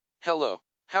Hello,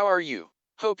 how are you?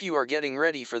 Hope you are getting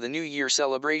ready for the New Year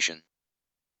celebration.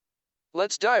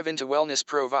 Let's dive into Wellness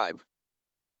Pro Vibe.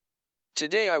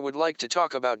 Today I would like to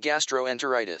talk about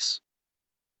gastroenteritis.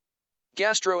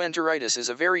 Gastroenteritis is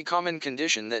a very common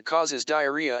condition that causes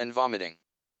diarrhea and vomiting.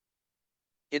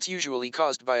 It's usually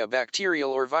caused by a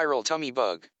bacterial or viral tummy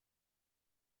bug.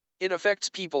 It affects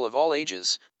people of all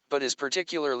ages, but is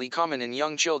particularly common in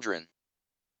young children.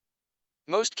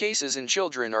 Most cases in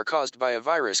children are caused by a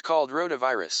virus called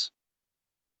rotavirus.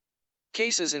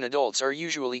 Cases in adults are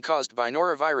usually caused by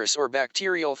norovirus or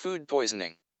bacterial food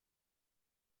poisoning.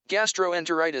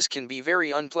 Gastroenteritis can be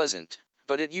very unpleasant,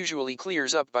 but it usually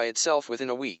clears up by itself within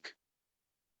a week.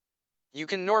 You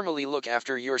can normally look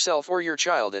after yourself or your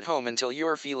child at home until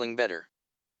you're feeling better.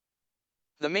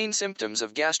 The main symptoms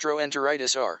of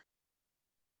gastroenteritis are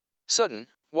sudden,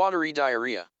 watery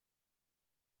diarrhea,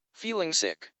 feeling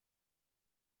sick,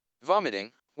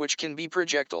 vomiting, which can be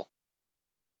projectile,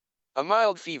 a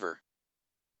mild fever.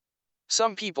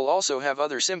 Some people also have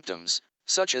other symptoms,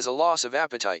 such as a loss of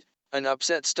appetite, an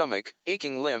upset stomach,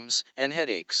 aching limbs, and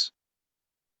headaches.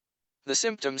 The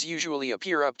symptoms usually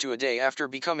appear up to a day after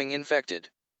becoming infected.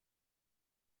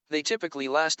 They typically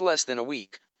last less than a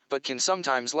week, but can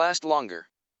sometimes last longer.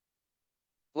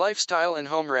 Lifestyle and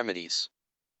home remedies.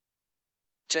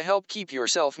 To help keep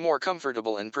yourself more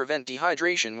comfortable and prevent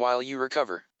dehydration while you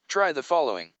recover, try the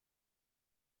following.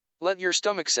 Let your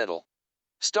stomach settle.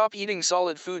 Stop eating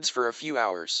solid foods for a few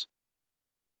hours.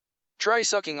 Try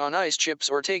sucking on ice chips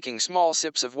or taking small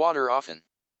sips of water often.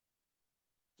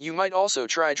 You might also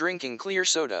try drinking clear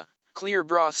soda, clear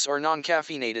broths or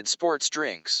non-caffeinated sports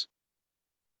drinks.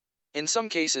 In some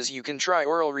cases you can try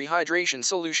oral rehydration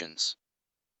solutions.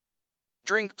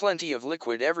 Drink plenty of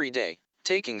liquid every day,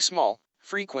 taking small,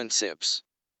 frequent sips.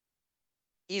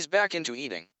 Ease back into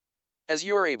eating. As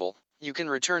you're able, you can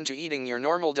return to eating your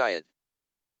normal diet.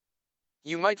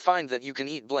 You might find that you can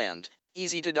eat bland,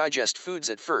 easy-to-digest foods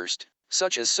at first,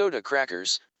 such as soda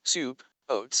crackers, soup,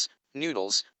 oats,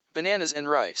 noodles, bananas and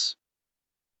rice.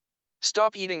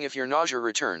 Stop eating if your nausea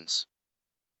returns.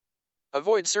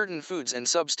 Avoid certain foods and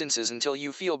substances until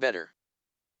you feel better.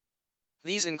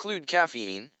 These include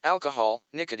caffeine, alcohol,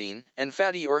 nicotine, and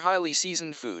fatty or highly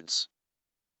seasoned foods.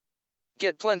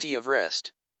 Get plenty of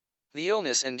rest. The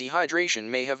illness and dehydration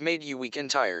may have made you weak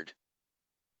and tired.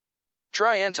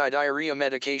 Try anti-diarrhea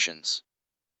medications.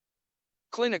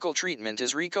 Clinical treatment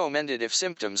is recommended if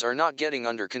symptoms are not getting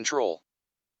under control.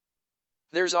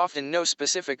 There's often no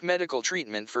specific medical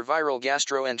treatment for viral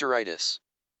gastroenteritis.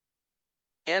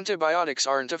 Antibiotics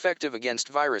aren't effective against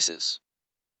viruses.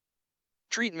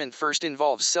 Treatment first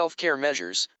involves self-care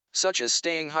measures, such as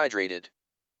staying hydrated.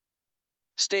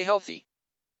 Stay healthy.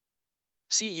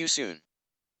 See you soon.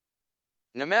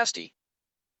 Namaste.